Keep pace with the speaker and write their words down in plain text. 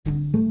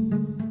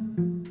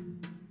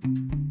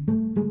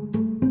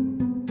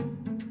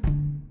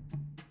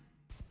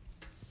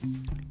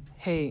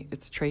Hey,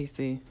 it's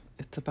Tracy.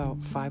 It's about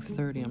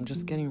 5:30. I'm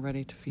just getting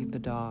ready to feed the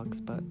dogs,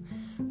 but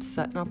I'm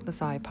setting up this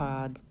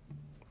podcasting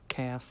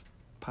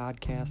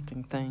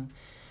thing.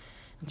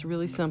 It's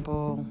really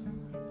simple,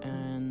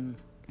 and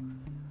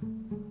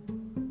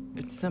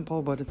it's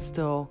simple, but it's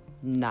still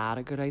not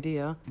a good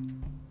idea,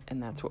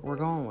 and that's what we're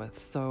going with.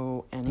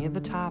 So any of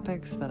the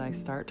topics that I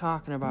start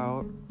talking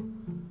about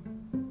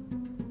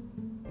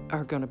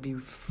are going to be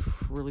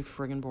really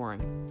friggin'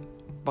 boring,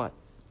 but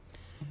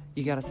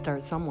you got to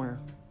start somewhere.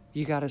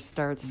 You got to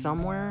start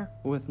somewhere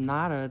with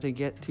nada to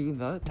get to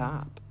the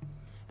top.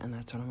 And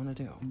that's what I'm going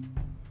to do.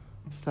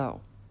 So,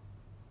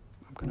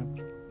 I'm going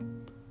to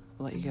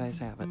let you guys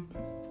have it.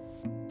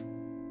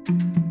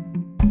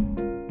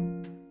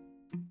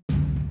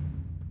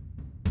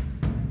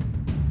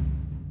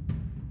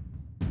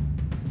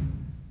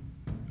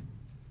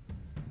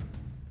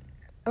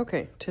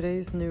 Okay,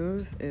 today's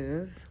news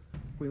is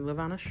we live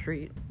on a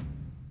street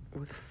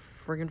with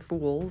friggin'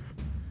 fools.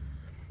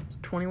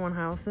 21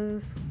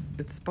 houses.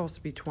 It's supposed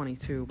to be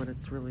 22, but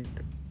it's really,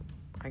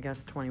 I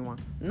guess, 21.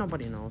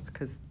 Nobody knows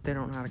because they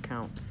don't know how to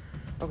count.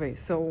 Okay,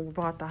 so we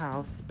bought the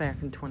house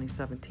back in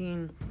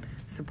 2017.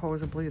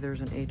 Supposedly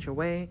there's an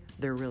HOA.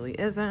 There really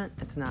isn't.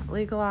 It's not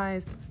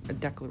legalized. It's a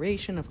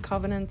declaration of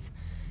covenants,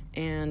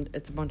 and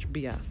it's a bunch of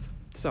BS.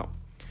 So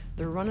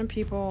they're running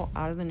people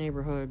out of the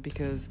neighborhood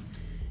because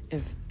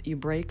if you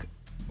break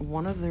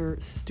one of their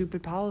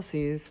stupid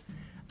policies,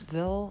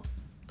 they'll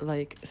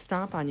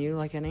stomp on you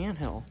like an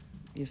anthill.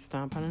 You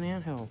stomp on an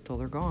anthill till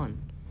they're gone.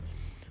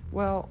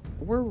 Well,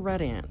 we're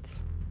red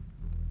ants,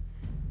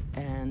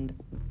 and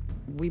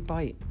we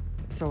bite.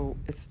 So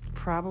it's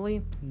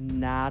probably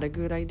not a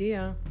good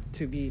idea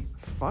to be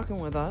fucking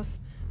with us.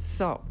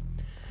 So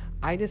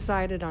I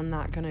decided I'm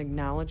not going to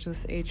acknowledge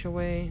this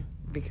HOA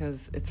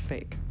because it's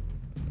fake.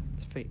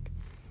 It's fake.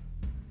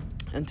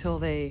 Until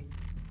they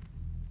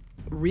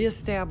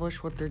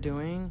reestablish what they're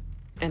doing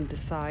and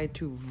decide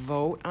to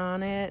vote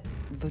on it,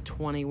 the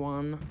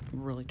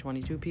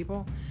 22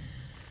 people,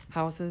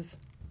 houses,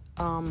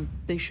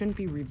 they shouldn't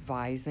be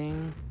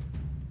revising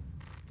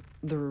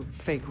their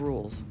fake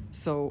rules.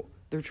 So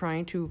they're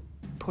trying to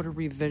put a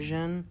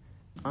revision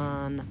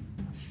on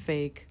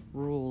fake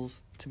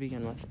rules to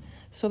begin with.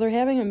 So they're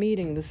having a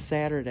meeting this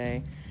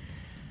Saturday.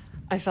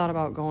 I thought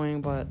about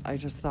going, but I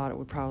just thought it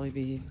would probably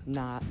be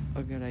not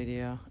a good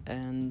idea.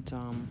 And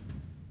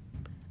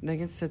they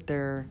can sit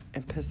there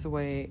and piss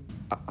away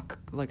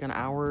an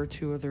hour or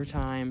two of their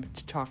time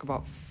to talk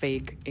about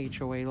fake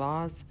HOA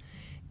laws,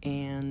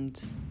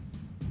 and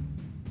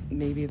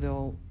maybe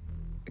they'll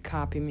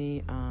copy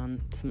me on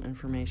some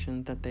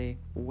information that they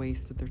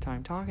wasted their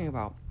time talking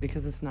about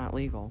because it's not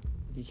legal.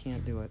 You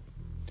can't do it.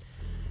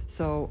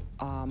 So,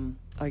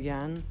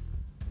 again,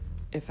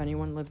 if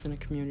anyone lives in a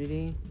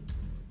community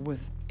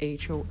with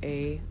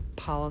HOA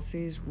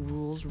policies,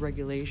 rules,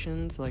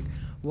 regulations, like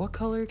what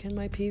color can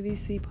my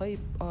PVC pipe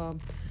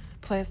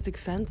plastic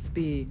fence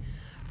be?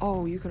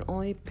 Oh, you can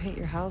only paint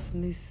your house in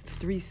these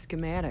 3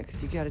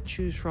 schematics. You got to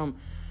choose from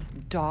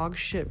dog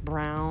shit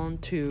brown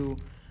to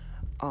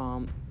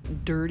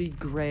dirty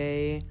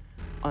gray,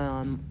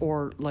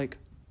 or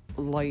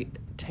light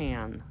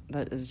tan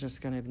that is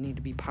just going to need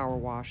to be power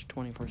washed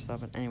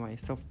 24/7. Anyway,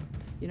 so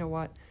you know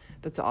what?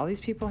 That's all these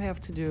people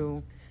have to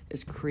do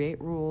is create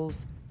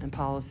rules and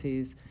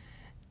policies.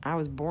 I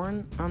was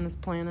born on this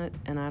planet,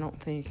 and I don't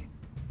think,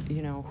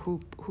 who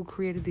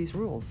created these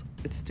rules.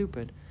 It's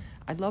stupid.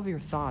 I'd love your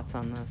thoughts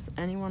on this.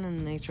 Anyone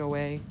in an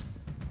HOA,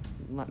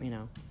 let me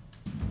know.